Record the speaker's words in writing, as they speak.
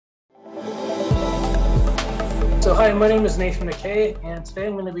So hi, my name is Nathan McKay, and today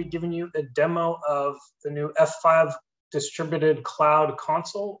I'm going to be giving you a demo of the new F5 distributed cloud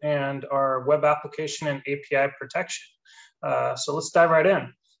console and our web application and API protection. So let's dive right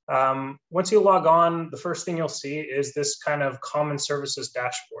in. Once you log on, the first thing you'll see is this kind of common services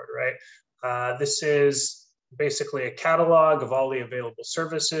dashboard, right? This is basically a catalog of all the available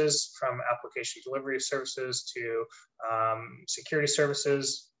services, from application delivery services to security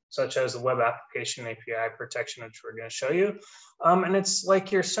services, such as the web application API protection, which we're going to show you. And it's like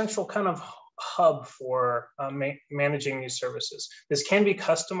your central kind of hub for managing these services. This can be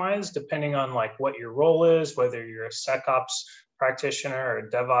customized depending on like what your role is, whether you're a SecOps practitioner or a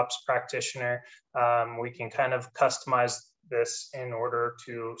DevOps practitioner. We can kind of customize this in order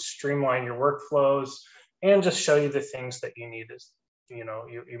to streamline your workflows and just show you the things that you need,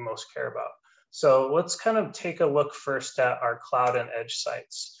 you most care about. So let's kind of take a look first at our cloud and edge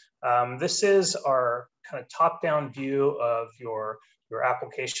sites. This is our kind of top-down view of your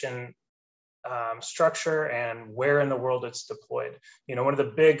application structure and where in the world it's deployed. One of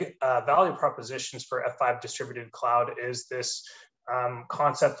the big value propositions for F5 distributed cloud is this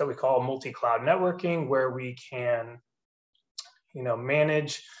concept that we call MultiCloud Networking, where we can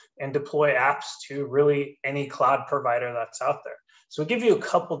manage and deploy apps to really any cloud provider that's out there. So we'll give you a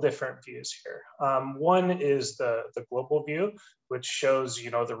couple different views here. One is the global view, which shows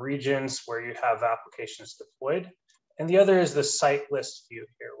the regions where you have applications deployed. And the other is the site list view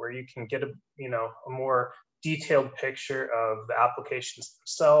here, where you can get a more detailed picture of the applications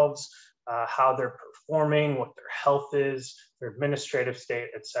themselves, how they're performing, what their health is, their administrative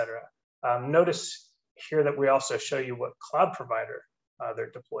state, etc. Notice here that we also show you what cloud provider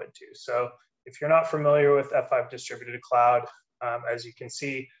they're deployed to. So if you're not familiar with F5 distributed cloud, as you can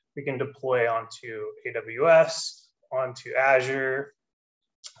see, we can deploy onto AWS, onto Azure,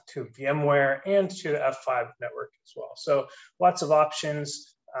 to VMware, and to the F5 network as well. So lots of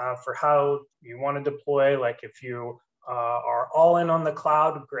options for how you want to deploy. Like if you are all in on the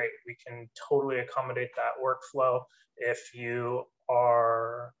cloud, great. We can totally accommodate that workflow. If you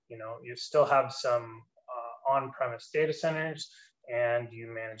are, you still have some on-premise data centers and you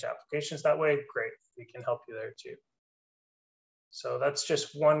manage applications that way, great. We can help you there too. So that's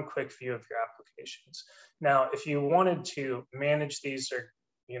just one quick view of your applications. Now, if you wanted to manage these or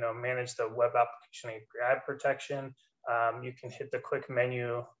manage the web application API protection, you can hit the quick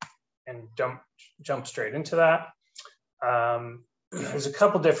menu and jump straight into that. There's a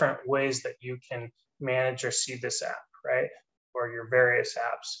couple different ways that you can manage or see this app, right? Or your various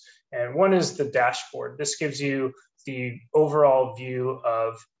apps. And one is the dashboard. This gives you the overall view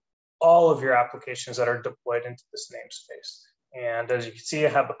of all of your applications that are deployed into this namespace. And as you can see, I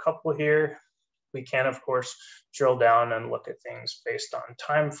have a couple here. We can, of course, drill down and look at things based on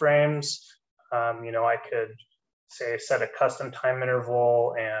time frames. I could say set a custom time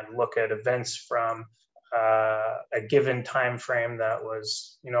interval and look at events from a given time frame that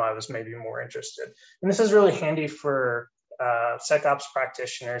was, I was maybe more interested. And this is really handy for SecOps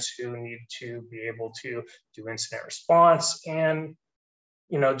practitioners who need to be able to do incident response and,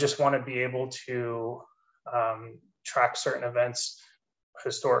 just want to be able to track certain events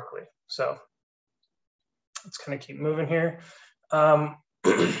historically. So let's kind of keep moving here.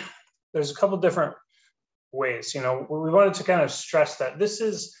 There's a couple different ways. We wanted to kind of stress that this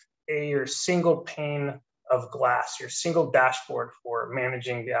is your single pane of glass, your single dashboard for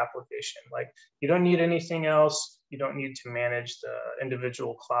managing the application. Like, you don't need anything else. You don't need to manage the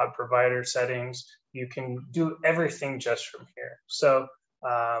individual cloud provider settings. You can do everything just from here. So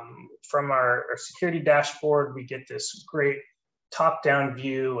from our security dashboard, we get this great top-down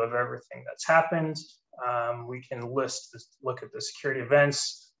view of everything that's happened. We can look at the security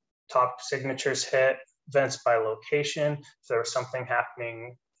events, top signatures hit, events by location. If there was something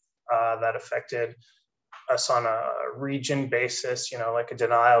happening that affected us on a region basis, like a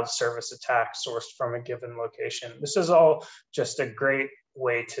denial of service attack sourced from a given location. This is all just a great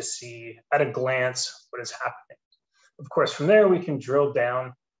way to see at a glance what is happening. Of course, from there, we can drill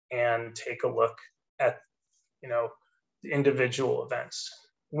down and take a look at, the individual events.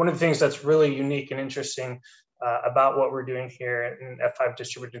 One of the things that's really unique and interesting about what we're doing here in F5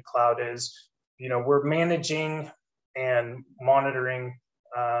 Distributed Cloud is, we're managing and monitoring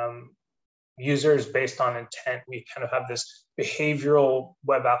users based on intent. We kind of have this behavioral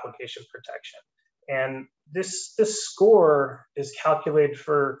web application protection. And this score is calculated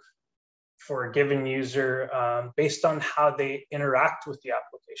for a given user based on how they interact with the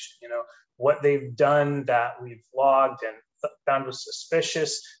application, what they've done that we've logged and found was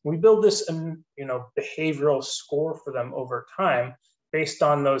suspicious. We build this, behavioral score for them over time based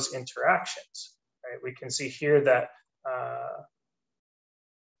on those interactions, right? We can see here that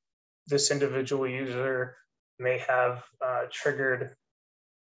this individual user may have triggered,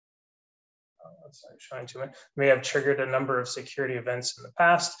 that's not showing too much, may have triggered a number of security events in the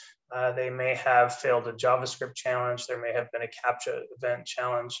past. They may have failed a JavaScript challenge. There may have been a CAPTCHA event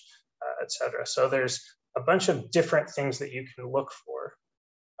challenge, etc. So there's a bunch of different things that you can look for.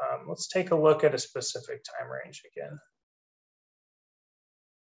 Let's take a look at a specific time range again.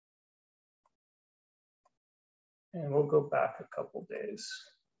 And we'll go back a couple days.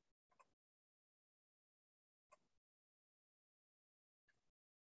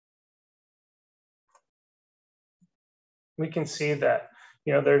 We can see that,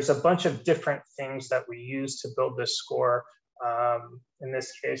 you know, there's a bunch of different things that we use to build this score. In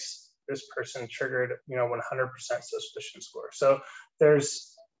this case, this person triggered, you know, 100% suspicion score. So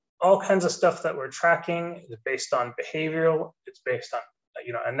there's all kinds of stuff that we're tracking. It's based on behavioral. It's based on,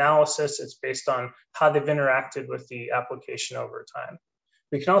 you know, analysis. It's based on how they've interacted with the application over time.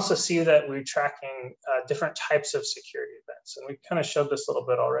 We can also see that we're tracking different types of security events. And we kind of showed this a little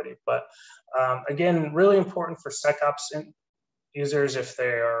bit already, but again, really important for SecOps users if they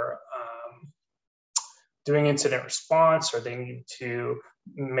are doing incident response or they need to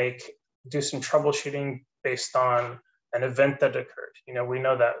do some troubleshooting based on an event that occurred. You know, we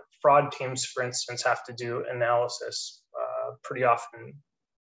know that fraud teams, for instance, have to do analysis pretty often,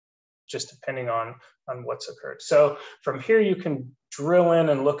 just depending on what's occurred. So from here, you can drill in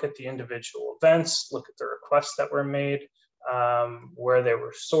and look at the individual events, look at the requests that were made, where they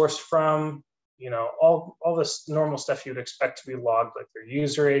were sourced from, you know, all this normal stuff you'd expect to be logged, like their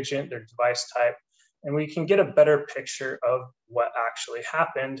user agent, their device type, and we can get a better picture of what actually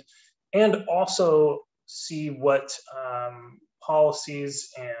happened, and also see what policies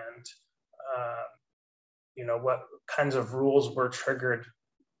and you know, what kinds of rules were triggered.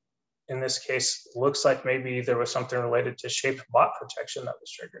 In this case, looks like maybe there was something related to shape bot protection that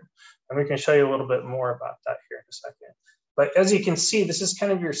was triggered. And we can show you a little bit more about that here in a second. But as you can see, this is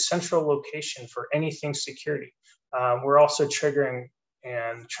kind of your central location for anything security. We're also triggering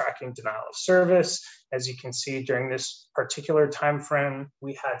and tracking denial of service. As you can see, during this particular time frame,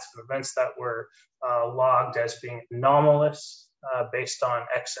 we had some events that were logged as being anomalous based on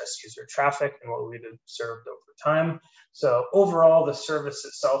excess user traffic and what we'd observed over time. So overall, the service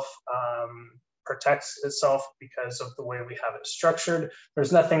itself protects itself because of the way we have it structured.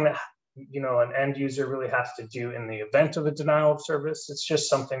 There's nothing that, you know, an end user really has to do in the event of a denial of service. It's just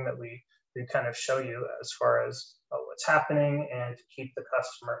something that we kind of show you as far as what's happening and to keep the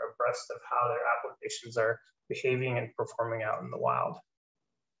customer abreast of how their applications are behaving and performing out in the wild.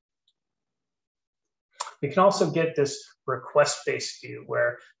 We can also get this request-based view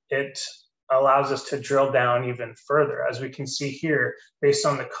where it allows us to drill down even further. As we can see here, based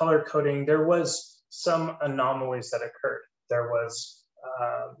on the color coding, there was some anomalies that occurred. There was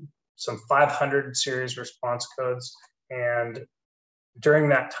some 500 series response codes, and during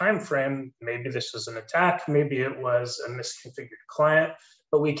that time frame, maybe this was an attack, maybe it was a misconfigured client,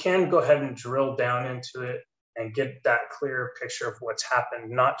 but we can go ahead and drill down into it and get that clear picture of what's happened,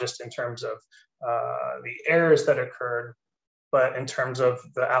 not just in terms of the errors that occurred, but in terms of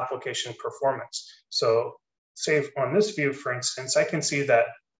the application performance. So say on this view, for instance, I can see that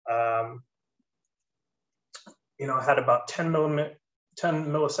you know, I had about 10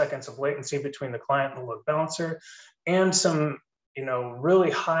 milliseconds of latency between the client and the load balancer, and some, you know,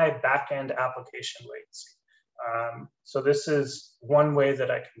 really high back-end application latency. So this is one way that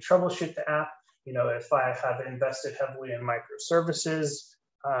I can troubleshoot the app. You know, if I have invested heavily in microservices,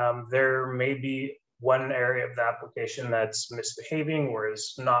 there may be one area of the application that's misbehaving or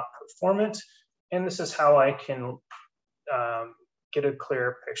is not performant. And this is how I can get a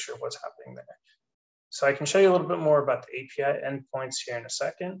clearer picture of what's happening there. So I can show you a little bit more about the API endpoints here in a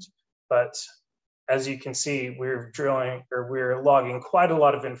second, but as you can see, we're logging quite a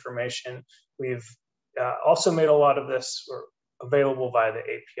lot of information. We've also made a lot of this available via the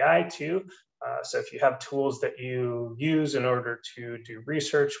API too. So if you have tools that you use in order to do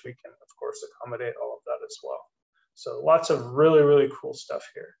research, we can of course accommodate all of that as well. So lots of really, really cool stuff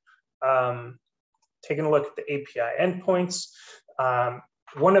here. Taking a look at the API endpoints.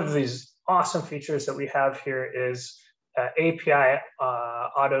 One of these awesome features that we have here is API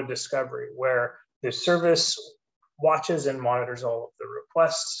AutoDiscovery, where the service watches and monitors all of the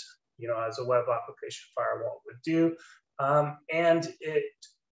requests, you know, as a web application firewall would do, and it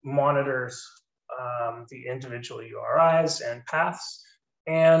monitors the individual URIs and paths,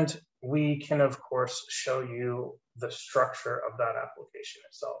 and we can of course show you the structure of that application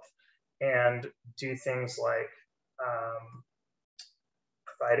itself and do things like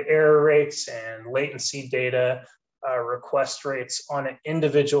provide error rates and latency data, request rates on an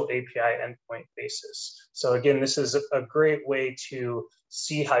individual API endpoint basis. So again, this is a great way to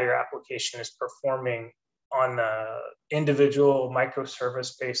see how your application is performing on an individual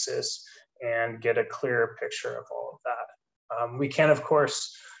microservice basis and get a clearer picture of all of that. We can, of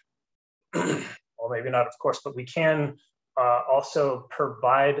course, well, maybe not of course, but we can also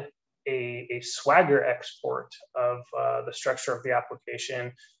provide a Swagger export of the structure of the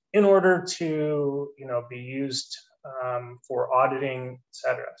application in order to, be used for auditing, et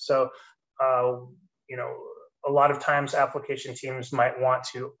cetera. So, a lot of times application teams might want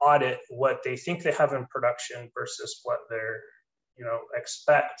to audit what they think they have in production versus what they're,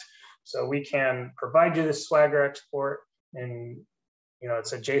 expect. So we can provide you this Swagger export, and,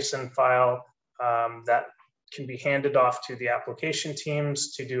 it's a JSON file that can be handed off to the application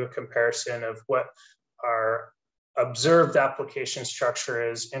teams to do a comparison of what our observed application structure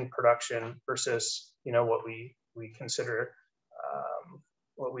is in production versus, what we consider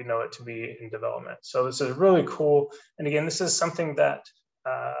what we know it to be in development. So this is really cool. And again, this is something that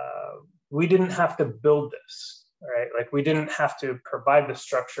we didn't have to build this, right? Like we didn't have to provide the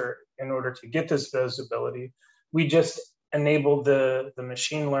structure in order to get this visibility. We just enabled the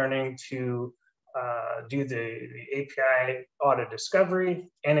machine learning to do the API AutoDiscovery,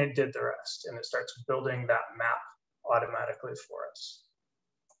 and it did the rest. And it starts building that map automatically for us.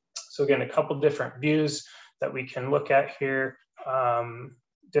 So again, a couple different views that we can look at here,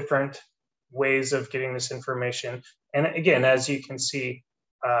 different ways of getting this information. And again, as you can see,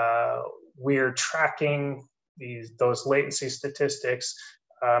 we're tracking those latency statistics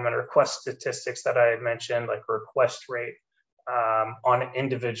and request statistics that I mentioned, like request rate on an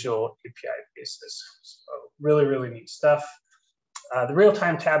individual API basis. So really, really neat stuff. The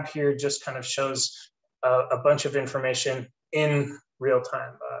RealTime tab here just kind of shows a bunch of information in real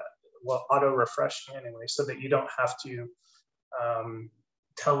time, well, auto refreshing anyway, so that you don't have to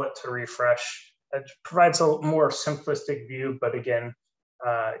tell it to refresh. It provides a more simplistic view, but again,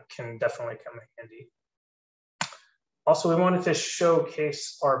 can definitely come in handy. Also, we wanted to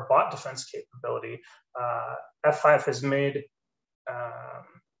showcase our bot defense capability. F5 has made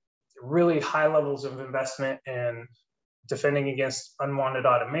really high levels of investment in defending against unwanted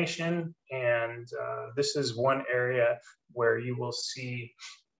automation. And this is one area where you will see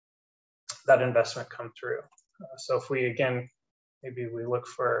that investment come through. So if we, again, maybe we look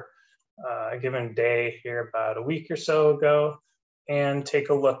for a given day here about a week or so ago and take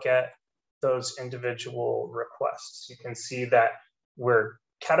a look at those individual requests, you can see that we're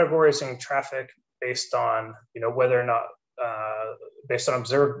categorizing traffic based on, whether or not, based on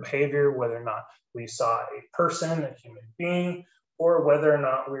observed behavior, whether or not we saw a person, a human being, or whether or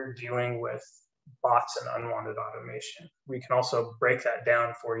not we're dealing with bots and unwanted automation. We can also break that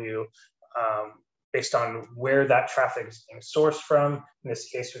down for you based on where that traffic is being sourced from. In this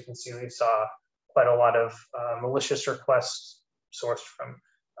case, we can see we saw quite a lot of malicious requests sourced from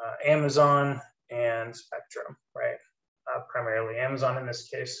Amazon and Spectrum, right? Primarily Amazon in this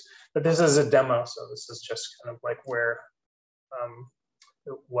case, but this is a demo, so this is just kind of like where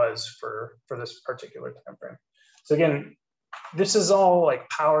it was for this particular time frame. So again, this is all like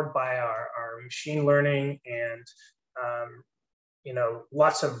powered by our machine learning and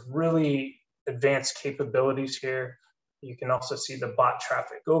lots of really advanced capabilities here. You can also see the bot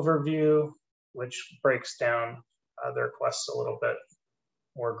traffic overview, which breaks down the requests a little bit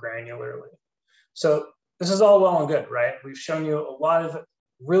more granularly. So this is all well and good, right? We've shown you a lot of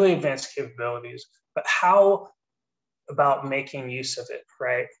really advanced capabilities, but how about making use of it,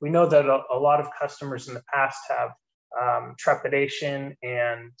 right? We know that a lot of customers in the past have trepidation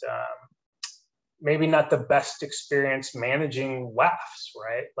and maybe not the best experience managing WAFs,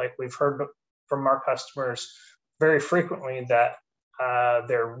 right? Like we've heard from our customers very frequently that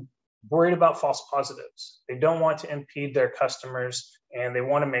they're worried about false positives. They don't want to impede their customers, and they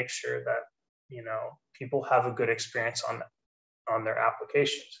want to make sure that people have a good experience on their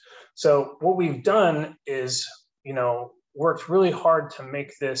applications. So what we've done is worked really hard to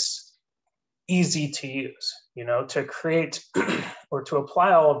make this easy to use, to create or to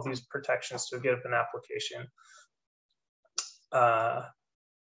apply all of these protections to a given application.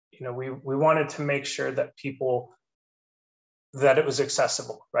 We wanted to make sure that that it was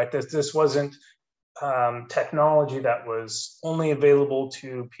accessible, right? This wasn't technology that was only available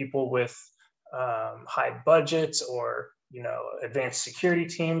to people with high budgets or advanced security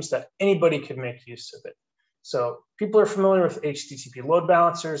teams, that anybody could make use of it. So people are familiar with HTTP load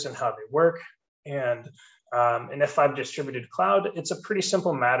balancers and how they work. And in F5 distributed cloud, it's a pretty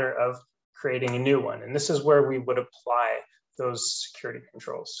simple matter of creating a new one. And this is where we would apply those security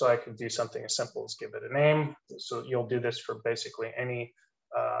controls. So I could do something as simple as give it a name. So you'll do this for basically any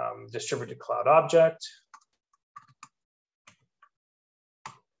distributed cloud object.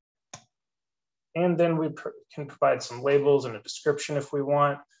 And then we can provide some labels and a description if we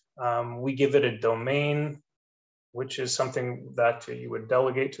want. We give it a domain, which is something that you would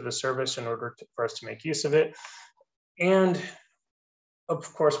delegate to the service in order for us to make use of it. And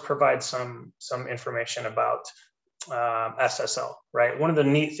of course, provide some information about SSL, right? One of the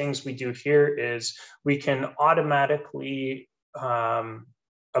neat things we do here is we can automatically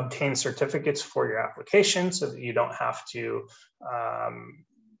obtain certificates for your application so that you don't have to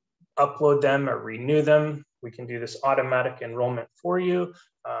upload them or renew them. We can do this automatic enrollment for you.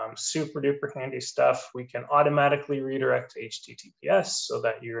 Super duper handy stuff. We can automatically redirect to HTTPS so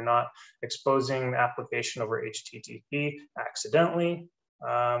that you're not exposing the application over HTTP accidentally.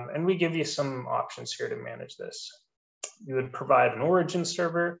 And we give you some options here to manage this. You would provide an origin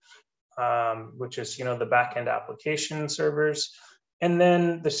server, which is the backend application servers. And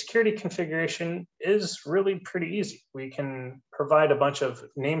then the security configuration is really pretty easy. We can provide a bunch of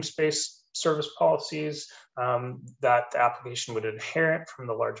namespace service policies that the application would inherit from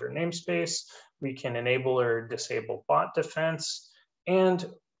the larger namespace. We can enable or disable bot defense. And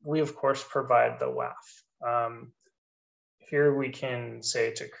we, of course, provide the WAF. Here we can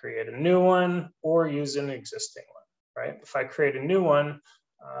say to create a new one or use an existing one, right? If I create a new one,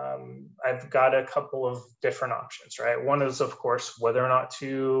 I've got a couple of different options, right? One is, of course, whether or not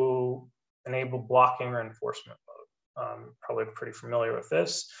to enable blocking or enforcement mode. Probably pretty familiar with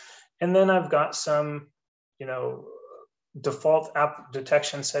this. And then I've got some, default app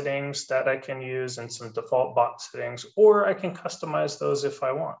detection settings that I can use and some default bot settings, or I can customize those if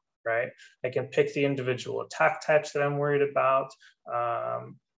I want, right? I can pick the individual attack types that I'm worried about,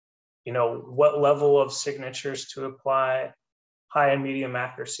 what level of signatures to apply. High and medium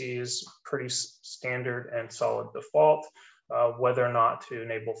accuracy is pretty standard and solid default. Whether or not to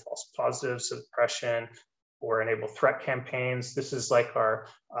enable false positive suppression or enable threat campaigns. This is like our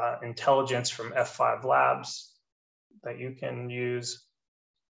intelligence from F5 Labs that you can use.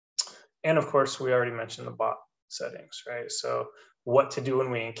 And of course, we already mentioned the bot settings, right? So what to do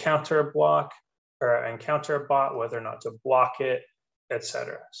when we encounter a block or encounter a bot, whether or not to block it,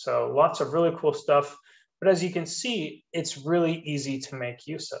 etc. So lots of really cool stuff. But as you can see, it's really easy to make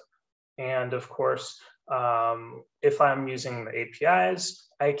use of. And of course, if I'm using the APIs,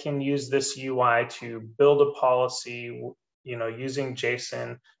 I can use this UI to build a policy, using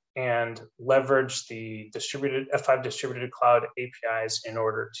JSON and leverage the F5 distributed cloud APIs in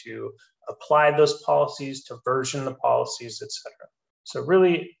order to apply those policies, to version the policies, etc. So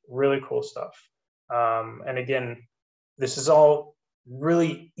really, really cool stuff. And again, this is all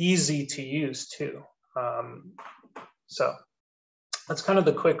really easy to use too. So that's kind of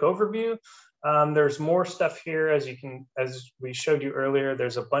the quick overview. There's more stuff here, as we showed you earlier.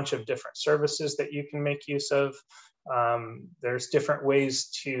 There's a bunch of different services that you can make use of. There's different ways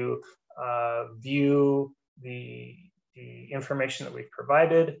to view the information that we've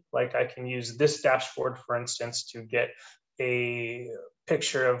provided. Like I can use this dashboard, for instance, to get a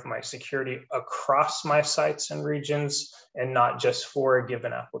picture of my security across my sites and regions and not just for a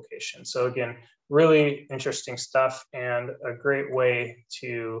given application. So again, really interesting stuff and a great way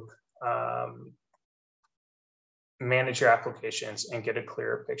to manage your applications and get a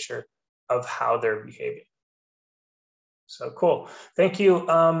clearer picture of how they're behaving. So cool, thank you.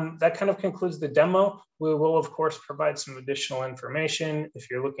 That kind of concludes the demo. We will, of course, provide some additional information.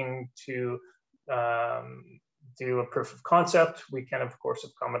 If you're looking to do a proof of concept, we can, of course,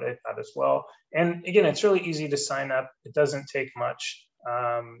 accommodate that as well. And again, it's really easy to sign up. It doesn't take much.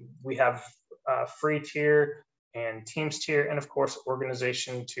 We have free tier and teams tier, and of course,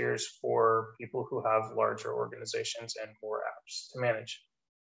 organization tiers for people who have larger organizations and more apps to manage.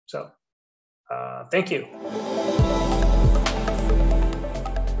 So thank you.